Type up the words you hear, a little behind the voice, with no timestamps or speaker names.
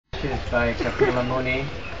ashes by Kapila Muni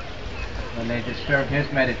when they disturbed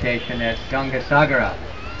his meditation at Ganga Sagara.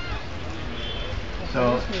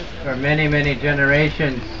 So for many, many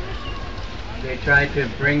generations they tried to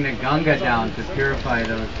bring the Ganga down to purify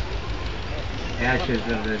those ashes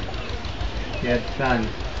of the dead sons.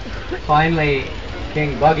 Finally,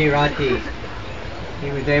 King Bhagirati,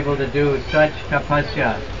 he was able to do such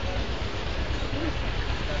tapasya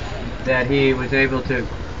that he was able to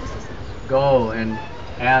go and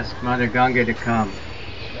ask Mother Ganga to come.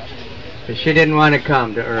 But she didn't want to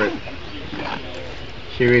come to earth.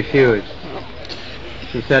 She refused.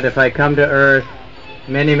 She said, if I come to earth,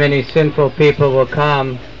 many, many sinful people will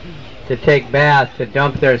come to take baths, to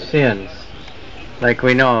dump their sins. Like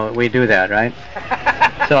we know, we do that, right?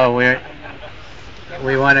 So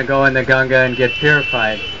we want to go in the Ganga and get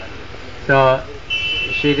purified. So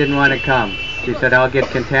she didn't want to come. She said, I'll get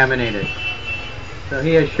contaminated. So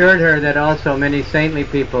he assured her that also many saintly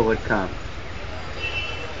people would come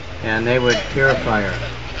and they would purify her.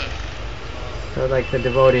 So like the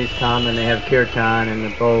devotees come and they have kirtan and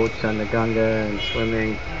the boats on the Ganga and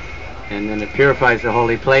swimming, and then it purifies the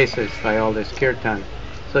holy places by all this kirtan.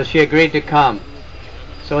 So she agreed to come.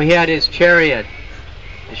 So he had his chariot.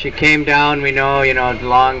 She came down, we know, the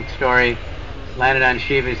long story, landed on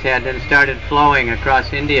Shiva's head, then started flowing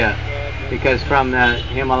across India, because from the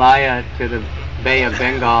Himalaya to the Bay of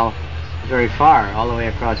Bengal, very far, all the way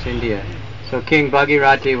across India. So King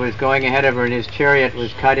Bhagirati was going ahead of her and his chariot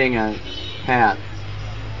was cutting a path,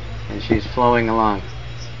 and she's flowing along.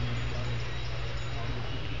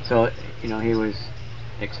 So, he was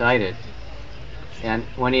excited. And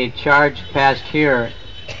when he charged past here,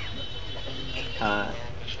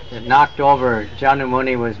 it knocked over, Janu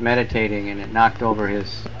Muni was meditating and it knocked over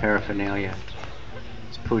his paraphernalia,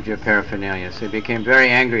 his puja paraphernalia. So he became very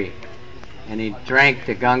angry and he drank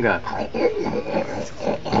the Ganga,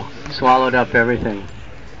 swallowed up everything.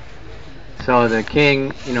 So the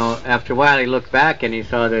king, after a while he looked back and he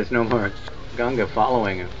saw there's no more Ganga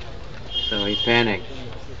following him. So he panicked,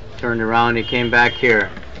 turned around, he came back here.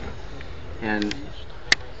 And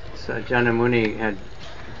so Janu Muni had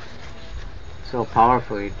so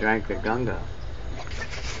powerfully drank the Ganga.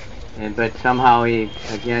 But somehow he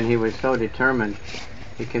was so determined,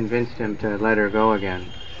 he convinced him to let her go again.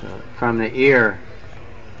 So from the ear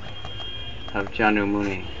of Janu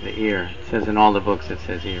Muni, the ear, it says in all the books it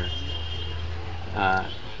says ear,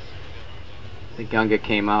 the Ganga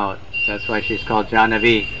came out. That's why she's called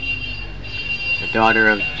Janavi, the daughter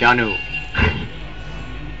of Janu.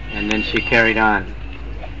 And then she carried on.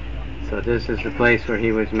 So this is the place where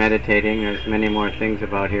he was meditating. There's many more things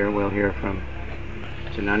about here. We'll hear from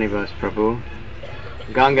Jananivas Prabhu.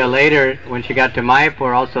 Ganga later, when she got to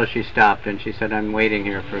Mayapur, also she stopped and she said, I'm waiting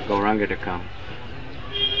here for Gauranga to come.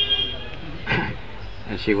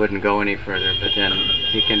 And she wouldn't go any further, but then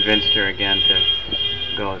he convinced her again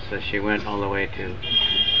to go. So she went all the way to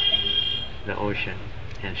the ocean,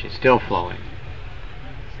 and she's still flowing.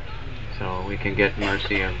 So we can get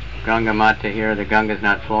mercy of Ganga Mata here. The Ganga's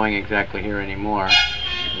not flowing exactly here anymore.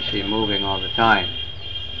 She's moving all the time.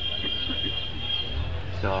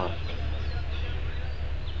 So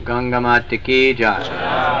Ganga Mata ki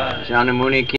jai, Janu Muni ki